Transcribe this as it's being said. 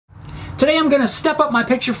Today I'm going to step up my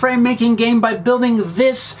picture frame making game by building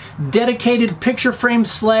this dedicated picture frame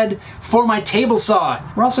sled for my table saw.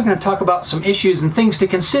 We're also going to talk about some issues and things to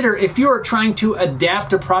consider if you are trying to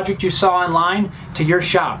adapt a project you saw online to your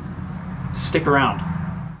shop. Stick around.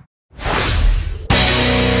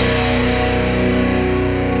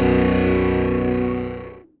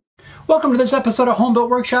 Welcome to this episode of Home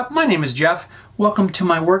Built Workshop. My name is Jeff. Welcome to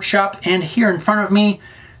my workshop, and here in front of me,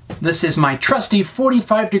 this is my trusty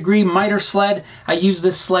 45-degree miter sled. I use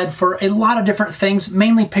this sled for a lot of different things,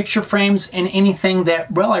 mainly picture frames and anything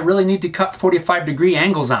that, well, I really need to cut 45-degree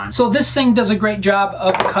angles on. So this thing does a great job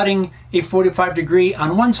of cutting a 45-degree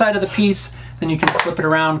on one side of the piece, then you can flip it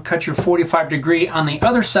around, cut your 45-degree on the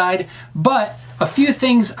other side. But a few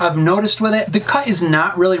things I've noticed with it, the cut is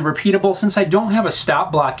not really repeatable since I don't have a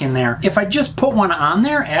stop block in there. If I just put one on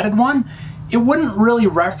there, added one, it wouldn't really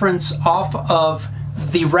reference off of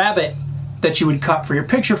the rabbet that you would cut for your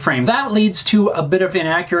picture frame. That leads to a bit of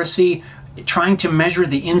inaccuracy trying to measure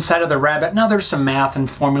the inside of the rabbet. Now there's some math and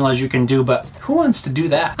formulas you can do, but who wants to do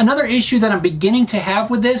that? Another issue that I'm beginning to have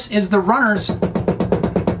with this is the runners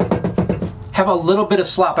have a little bit of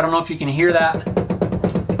slop. I don't know if you can hear that.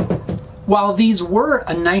 While these were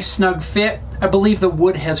a nice snug fit, I believe the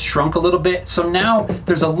wood has shrunk a little bit, so now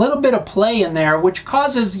there's a little bit of play in there which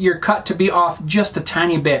causes your cut to be off just a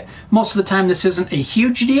tiny bit. Most of the time this isn't a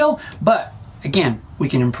huge deal, but again, we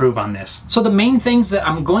can improve on this. So the main things that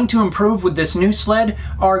I'm going to improve with this new sled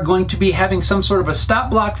are going to be having some sort of a stop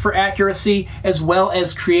block for accuracy, as well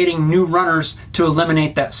as creating new runners to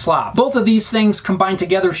eliminate that slop. Both of these things combined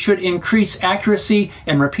together should increase accuracy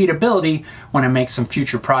and repeatability when I make some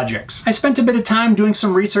future projects. I spent a bit of time doing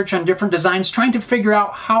some research on different designs, trying to figure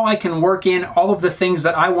out how I can work in all of the things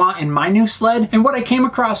that I want in my new sled, and what I came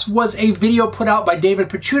across was a video put out by David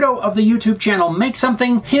Picciuto of the YouTube channel Make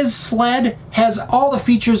Something. His sled has all the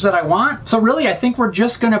features that I want, so really I think we're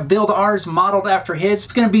just going to build ours modeled after his.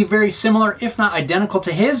 It's going to be very similar, if not identical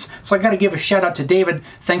to his, so I got to give a shout out to David.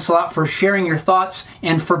 Thanks a lot for sharing your thoughts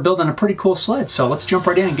and for building a pretty cool sled. So let's jump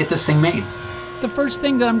right in and get this thing made. The first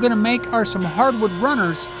thing that I'm going to make are some hardwood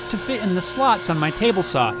runners to fit in the slots on my table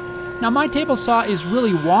saw. Now my table saw is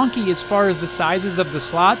really wonky as far as the sizes of the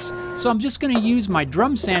slots, so I'm just going to use my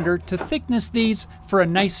drum sander to thickness these for a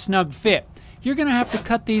nice snug fit. You're going to have to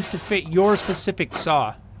cut these to fit your specific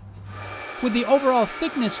saw. With the overall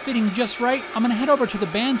thickness fitting just right, I'm going to head over to the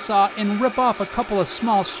bandsaw and rip off a couple of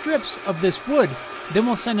small strips of this wood. Then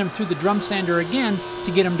we'll send them through the drum sander again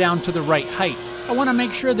to get them down to the right height. I want to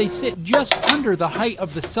make sure they sit just under the height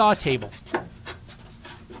of the saw table.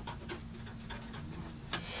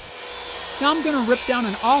 Now I'm going to rip down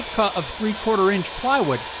an offcut of 3/4 inch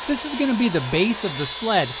plywood. This is going to be the base of the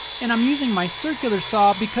sled, and I'm using my circular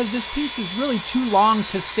saw because this piece is really too long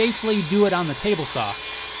to safely do it on the table saw.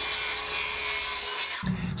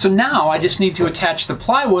 So now I just need to attach the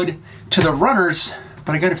plywood to the runners,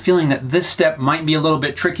 but I got a feeling that this step might be a little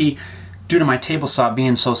bit tricky due to my table saw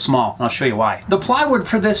being so small. I'll show you why. The plywood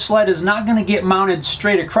for this sled is not going to get mounted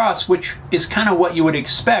straight across, which is kind of what you would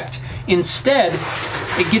expect. Instead,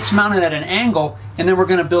 it gets mounted at an angle, and then we're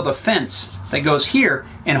going to build a fence that goes here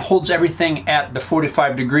and holds everything at the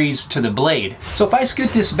 45 degrees to the blade. So if I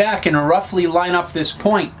scoot this back and roughly line up this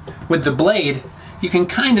point with the blade, you can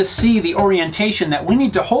kind of see the orientation that we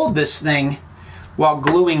need to hold this thing while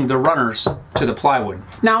gluing the runners to the plywood.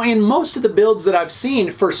 Now in most of the builds that I've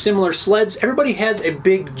seen for similar sleds, everybody has a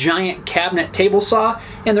big giant cabinet table saw,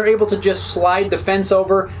 and they're able to just slide the fence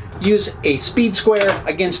over, use a speed square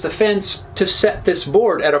against the fence to set this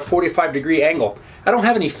board at a 45-degree angle. I don't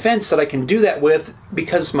have any fence that I can do that with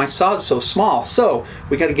because my saw is so small, so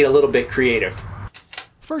we got to get a little bit creative.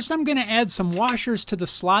 First I'm going to add some washers to the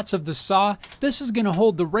slots of the saw. This is going to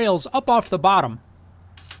hold the rails up off the bottom.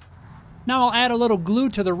 Now I'll add a little glue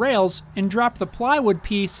to the rails and drop the plywood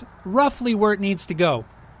piece roughly where it needs to go.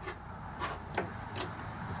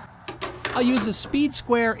 I'll use a speed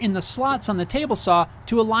square in the slots on the table saw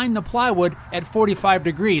to align the plywood at 45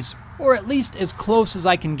 degrees, or at least as close as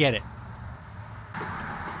I can get it.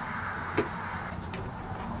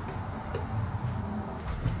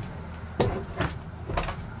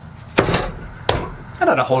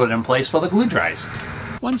 I ought to hold it in place while the glue dries.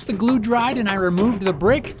 Once the glue dried and I removed the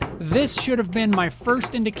brick, this should have been my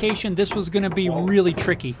first indication this was going to be really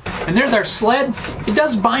tricky. And there's our sled. It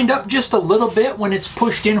does bind up just a little bit when it's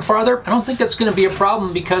pushed in farther. I don't think that's going to be a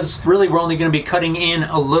problem because really we're only going to be cutting in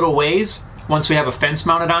a little ways once we have a fence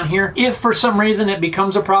mounted on here. If for some reason it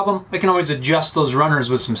becomes a problem, I can always adjust those runners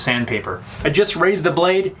with some sandpaper. I just raised the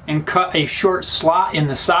blade and cut a short slot in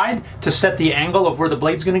the side to set the angle of where the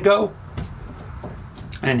blade's going to go.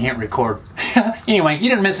 I didn't hit record. Anyway, you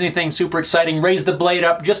didn't miss anything super exciting. Raised the blade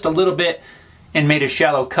up just a little bit and made a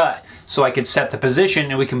shallow cut so I could set the position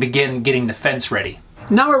and we can begin getting the fence ready.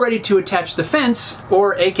 Now we're ready to attach the fence,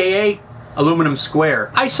 or AKA aluminum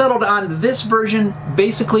square. I settled on this version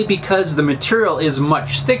basically because the material is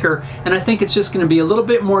much thicker and I think it's just going to be a little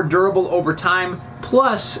bit more durable over time.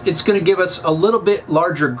 Plus, it's going to give us a little bit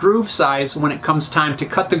larger groove size when it comes time to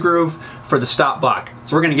cut the groove for the stop block.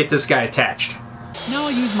 So we're going to get this guy attached. Now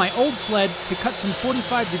I'll use my old sled to cut some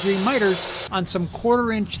 45-degree miters on some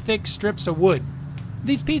 1/4-inch thick strips of wood.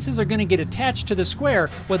 These pieces are going to get attached to the square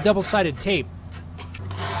with double-sided tape.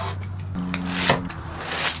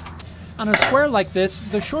 On a square like this,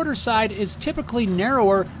 the shorter side is typically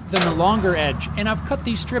narrower than the longer edge, and I've cut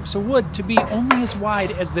these strips of wood to be only as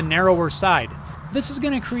wide as the narrower side. This is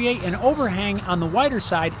going to create an overhang on the wider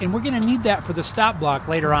side, and we're going to need that for the stop block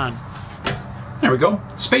later on. There we go.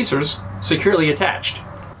 Spacers securely attached.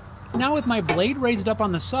 Now with my blade raised up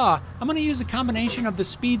on the saw, I'm going to use a combination of the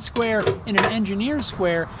speed square and an engineer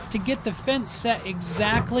square to get the fence set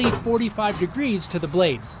exactly 45 degrees to the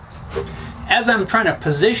blade. As I'm trying to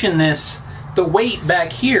position this, the weight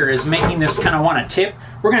back here is making this kind of want to tip.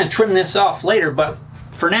 We're going to trim this off later, but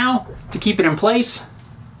for now, to keep it in place,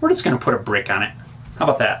 we're just going to put a brick on it. How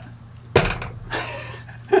about that?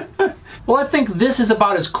 Well, I think this is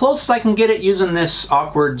about as close as I can get it using this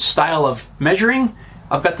awkward style of measuring.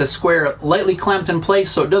 I've got the square lightly clamped in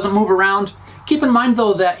place so it doesn't move around. Keep in mind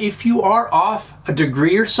though that if you are off a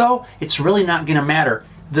degree or so, it's really not going to matter.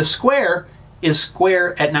 The square is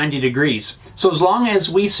square at 90 degrees. So as long as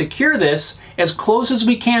we secure this as close as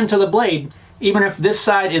we can to the blade, even if this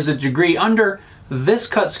side is a degree under, this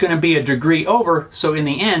cut's going to be a degree over, so in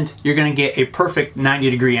the end, you're going to get a perfect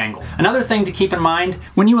 90-degree angle. Another thing to keep in mind,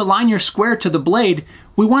 when you align your square to the blade,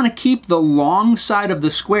 we want to keep the long side of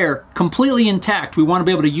the square completely intact. We want to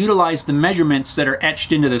be able to utilize the measurements that are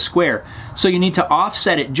etched into the square. So you need to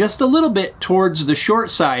offset it just a little bit towards the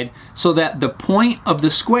short side so that the point of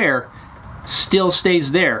the square still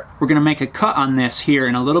stays there. We're going to make a cut on this here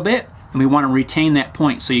in a little bit, and we want to retain that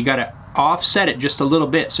point. So you got to offset it just a little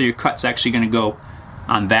bit so your cut's actually going to go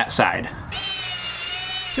on that side.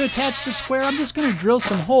 To attach the square, I'm just going to drill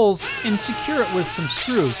some holes and secure it with some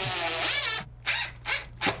screws.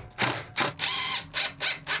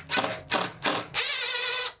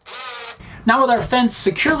 Now with our fence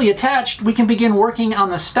securely attached, we can begin working on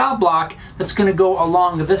the stop block that's going to go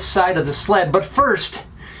along this side of the sled. But first,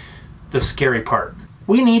 the scary part.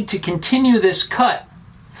 We need to continue this cut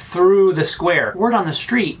through the square. Word on the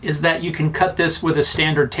street is that you can cut this with a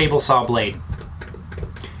standard table saw blade.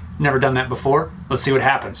 Never done that before. Let's see what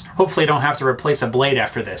happens. Hopefully I don't have to replace a blade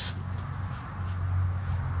after this.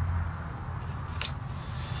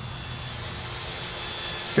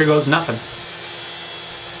 Here goes nothing.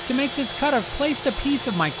 To make this cut, I've placed a piece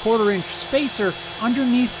of my 1/4-inch spacer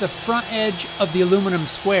underneath the front edge of the aluminum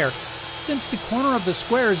square. Since the corner of the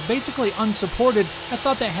square is basically unsupported, I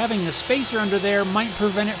thought that having the spacer under there might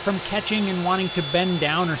prevent it from catching and wanting to bend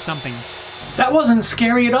down or something. That wasn't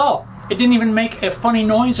scary at all. It didn't even make a funny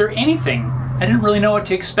noise or anything. I didn't really know what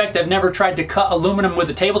to expect. I've never tried to cut aluminum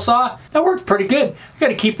with a table saw. That worked pretty good. I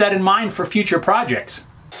gotta keep that in mind for future projects.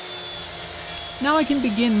 Now I can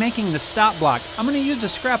begin making the stop block. I'm going to use a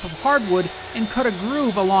scrap of hardwood and cut a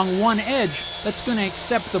groove along one edge that's going to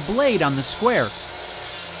accept the blade on the square.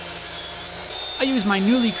 I use my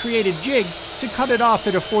newly created jig to cut it off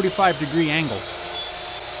at a 45-degree angle.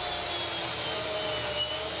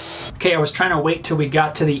 Okay, I was trying to wait till we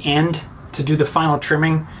got to the end to do the final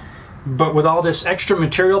trimming, but with all this extra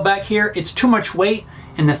material back here, it's too much weight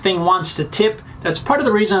and the thing wants to tip. That's part of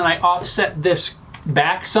the reason I offset this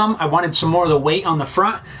back some. I wanted some more of the weight on the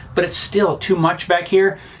front, but it's still too much back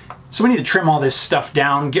here. So we need to trim all this stuff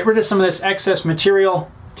down, get rid of some of this excess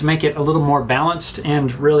material to make it a little more balanced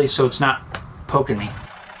and really so it's not poking me.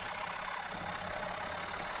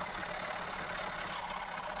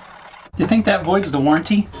 Do you think that voids the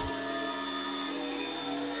warranty?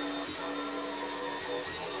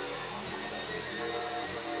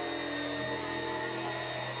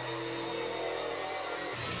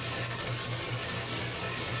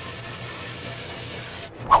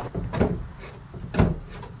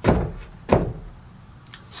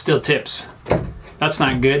 Still tips. That's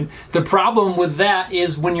not good. The problem with that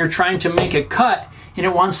is when you're trying to make a cut and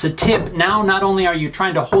it wants to tip, now not only are you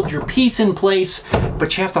trying to hold your piece in place,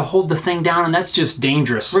 but you have to hold the thing down, and that's just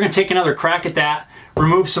dangerous. We're gonna take another crack at that,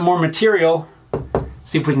 remove some more material,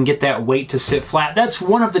 see if we can get that weight to sit flat. That's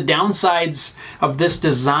one of the downsides of this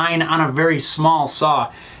design on a very small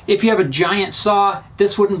saw. If you have a giant saw,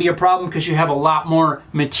 this wouldn't be a problem because you have a lot more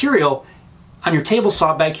material. on your table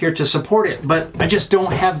saw back here to support it, but I just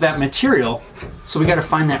don't have that material, so we got to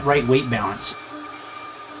find that right weight balance.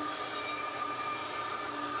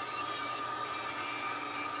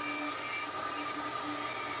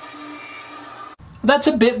 That's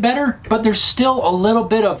a bit better, but there's still a little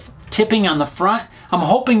bit of tipping on the front. I'm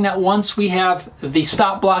hoping that once we have the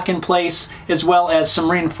stop block in place, as well as some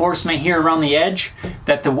reinforcement here around the edge,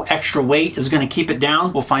 that the extra weight is going to keep it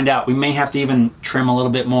down. We'll find out. We may have to even trim a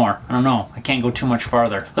little bit more. I don't know. I can't go too much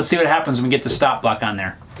farther. Let's see what happens when we get the stop block on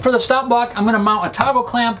there. For the stop block, I'm going to mount a toggle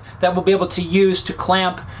clamp that we'll be able to use to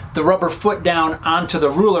clamp the rubber foot down onto the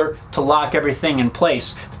ruler to lock everything in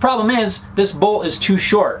place. The problem is, this bolt is too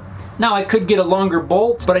short. Now I could get a longer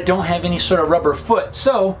bolt, but I don't have any sort of rubber foot,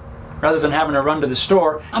 so rather than having to run to the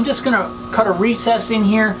store, I'm just gonna cut a recess in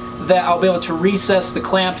here that I'll be able to recess the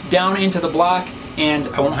clamp down into the block, and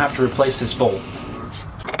I won't have to replace this bolt.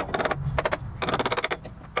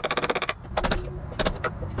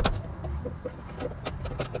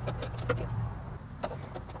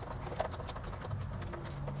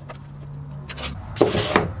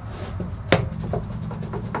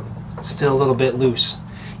 Still a little bit loose.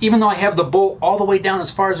 Even though I have the bolt all the way down as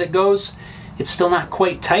far as it goes, it's still not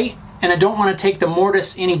quite tight, and I don't want to take the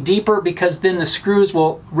mortise any deeper because then the screws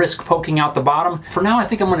will risk poking out the bottom. For now, I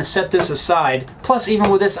think I'm going to set this aside. Plus, even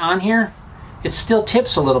with this on here, it still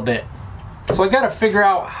tips a little bit. So I got to figure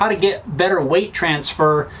out how to get better weight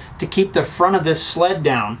transfer to keep the front of this sled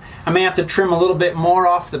down. I may have to trim a little bit more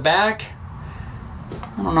off the back.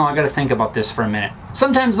 I don't know, I got to think about this for a minute.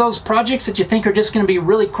 Sometimes those projects that you think are just going to be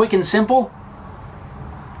really quick and simple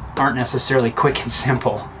aren't necessarily quick and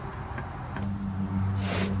simple.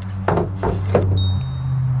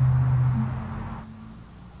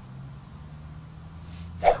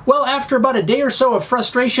 Well, after about a day or so of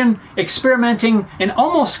frustration, experimenting, and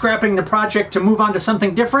almost scrapping the project to move on to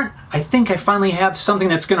something different, I think I finally have something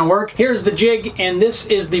that's going to work. Here's the jig, and this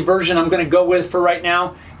is the version I'm going to go with for right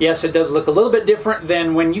now. Yes, it does look a little bit different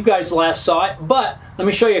than when you guys last saw it, but let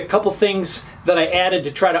me show you a couple things that I added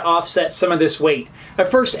to try to offset some of this weight. I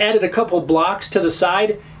first added a couple blocks to the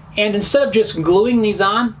side, and instead of just gluing these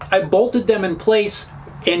on, I bolted them in place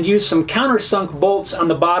and used some countersunk bolts on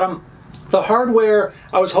the bottom. The hardware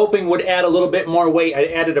I was hoping would add a little bit more weight. I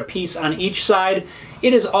added a piece on each side.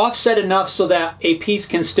 It is offset enough so that a piece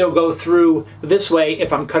can still go through this way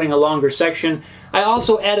if I'm cutting a longer section. I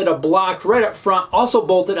also added a block right up front, also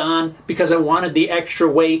bolted on because I wanted the extra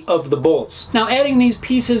weight of the bolts. Now, adding these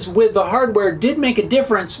pieces with the hardware did make a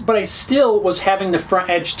difference, but I still was having the front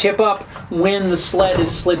edge tip up when the sled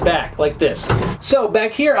is slid back like this. So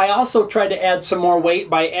back here, I also tried to add some more weight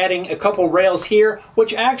by adding a couple rails here,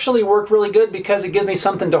 which actually worked really good because it gives me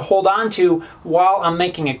something to hold on to while I'm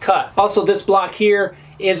making a cut. Also, this block here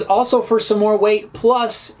is also for some more weight,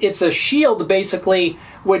 plus it's a shield basically,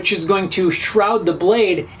 which is going to shroud the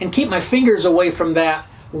blade and keep my fingers away from that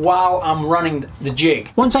while I'm running the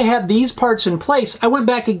jig. Once I had these parts in place, I went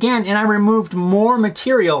back again and I removed more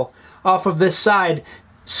material off of this side,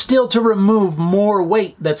 still to remove more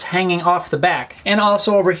weight that's hanging off the back. And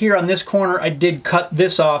also over here on this corner, I did cut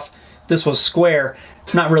this off. This was square.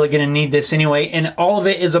 I'm not really going to need this anyway, and all of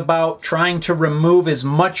it is about trying to remove as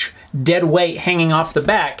much dead weight hanging off the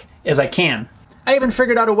back as I can. I even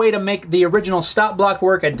figured out a way to make the original stop block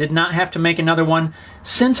work. I did not have to make another one.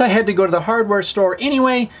 Since I had to go to the hardware store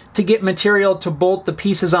anyway to get material to bolt the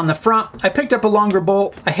pieces on the front, I picked up a longer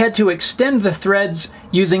bolt. I had to extend the threads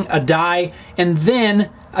using a die, and then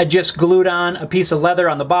I just glued on a piece of leather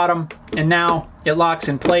on the bottom, and now it locks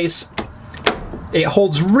in place. It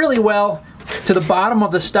holds really well. To the bottom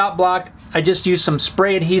of the stop block, I just used some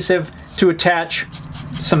spray adhesive to attach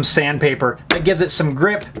some sandpaper. That gives it some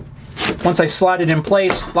grip. Once I slide it in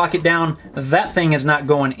place, lock it down, that thing is not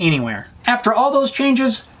going anywhere. After all those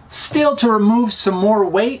changes, still to remove some more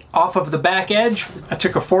weight off of the back edge, I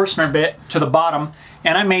took a Forstner bit to the bottom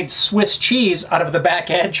and I made Swiss cheese out of the back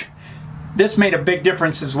edge. This made a big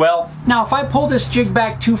difference as well. Now, if I pull this jig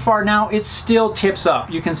back too far now, it still tips up.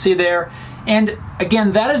 You can see there. And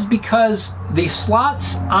again, that is because the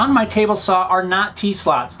slots on my table saw are not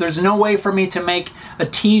T-slots. There's no way for me to make a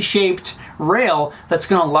T-shaped rail that's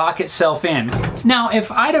going to lock itself in. Now, if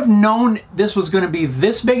I'd have known this was going to be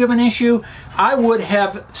this big of an issue, I would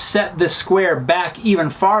have set this square back even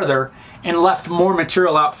farther and left more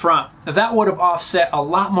material out front. That would have offset a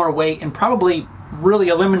lot more weight and probably really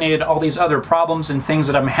eliminated all these other problems and things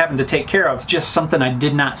that I'm having to take care of. It's just something I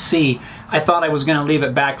did not see. I thought I was going to leave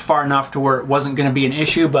it back far enough to where it wasn't going to be an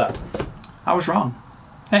issue, but I was wrong.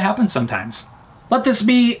 It happens sometimes. Let this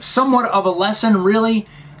be somewhat of a lesson, really.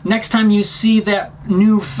 Next time you see that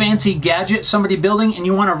new fancy gadget somebody building and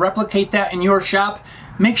you want to replicate that in your shop,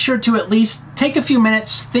 make sure to at least take a few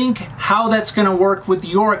minutes, think how that's going to work with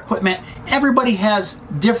your equipment. Everybody has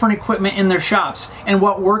different equipment in their shops, and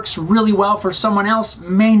what works really well for someone else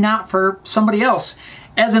may not for somebody else,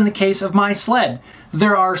 as in the case of my sled.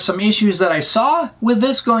 There are some issues that I saw with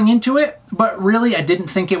this going into it, but really I didn't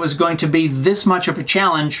think it was going to be this much of a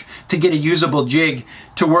challenge to get a usable jig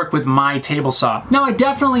to work with my table saw. Now, I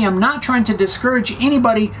definitely am not trying to discourage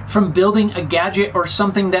anybody from building a gadget or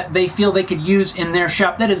something that they feel they could use in their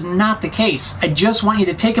shop. That is not the case. I just want you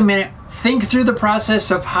to take a minute, think through the process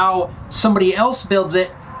of how somebody else builds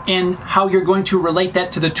it and how you're going to relate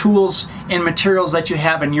that to the tools and materials that you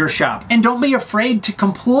have in your shop. And don't be afraid to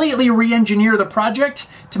completely re-engineer the project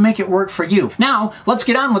to make it work for you. Now, let's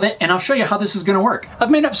get on with it and I'll show you how this is gonna work. I've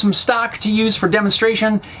made up some stock to use for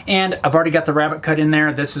demonstration and I've already got the rabbit cut in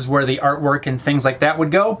there. This is where the artwork and things like that would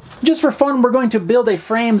go. Just for fun, we're going to build a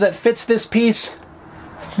frame that fits this piece.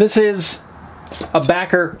 This is a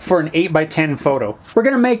backer for an 8x10 photo. We're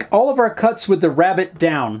gonna make all of our cuts with the rabbit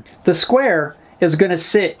down. The square is going to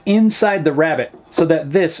sit inside the rabbit so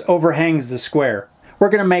that this overhangs the square. We're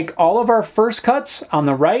going to make all of our first cuts on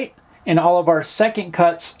the right and all of our second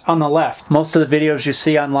cuts on the left. Most of the videos you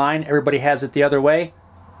see online, everybody has it the other way,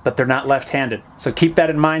 but they're not left-handed. So keep that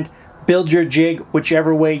in mind. Build your jig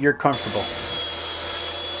whichever way you're comfortable.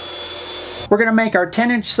 We're going to make our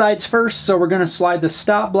 10-inch sides first, so we're going to slide the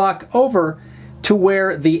stop block over to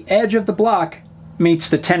where the edge of the block meets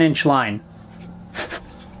the 10-inch line.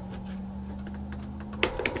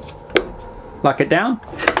 Lock it down.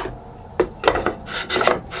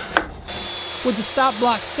 With the stop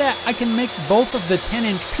block set, I can make both of the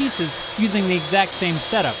 10-inch pieces using the exact same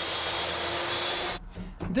setup.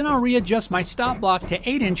 Then I'll readjust my stop block to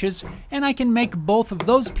 8 inches and I can make both of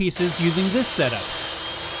those pieces using this setup.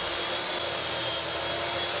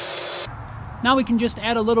 Now we can just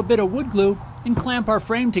add a little bit of wood glue and clamp our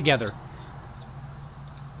frame together.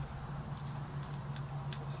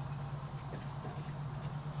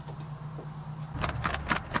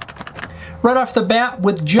 Right off the bat,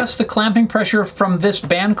 with just the clamping pressure from this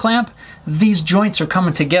band clamp, these joints are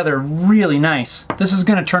coming together really nice. This is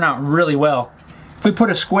going to turn out really well. If we put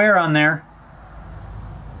a square on there,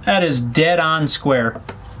 that is dead on square.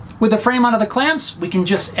 With the frame out of the clamps, we can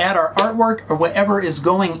just add our artwork or whatever is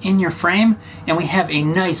going in your frame, and we have a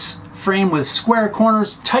nice frame with square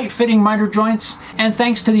corners, tight-fitting miter joints, and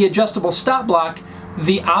thanks to the adjustable stop block,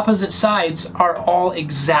 the opposite sides are all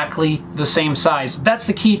exactly the same size. That's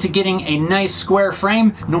the key to getting a nice square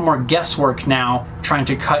frame. No more guesswork now trying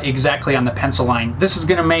to cut exactly on the pencil line. This is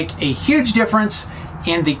going to make a huge difference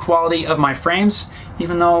in the quality of my frames,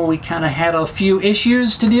 even though we kind of had a few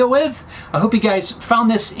issues to deal with. I hope you guys found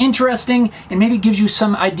this interesting and maybe gives you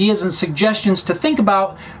some ideas and suggestions to think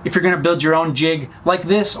about if you're going to build your own jig like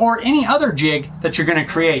this or any other jig that you're going to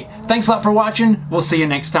create. Thanks a lot for watching. We'll see you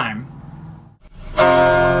next time.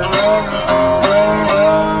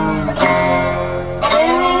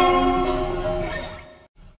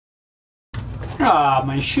 Ah,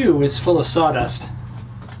 my shoe is full of sawdust.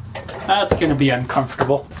 That's gonna be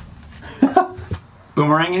uncomfortable.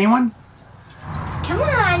 Boomerang, anyone? Come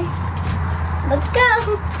on. Let's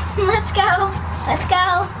go. Let's go. Let's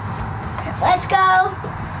go. Let's go.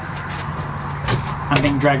 I'm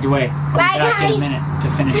being dragged away. I'll be back in a minute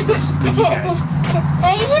to finish this with you guys.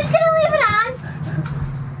 Are you just gonna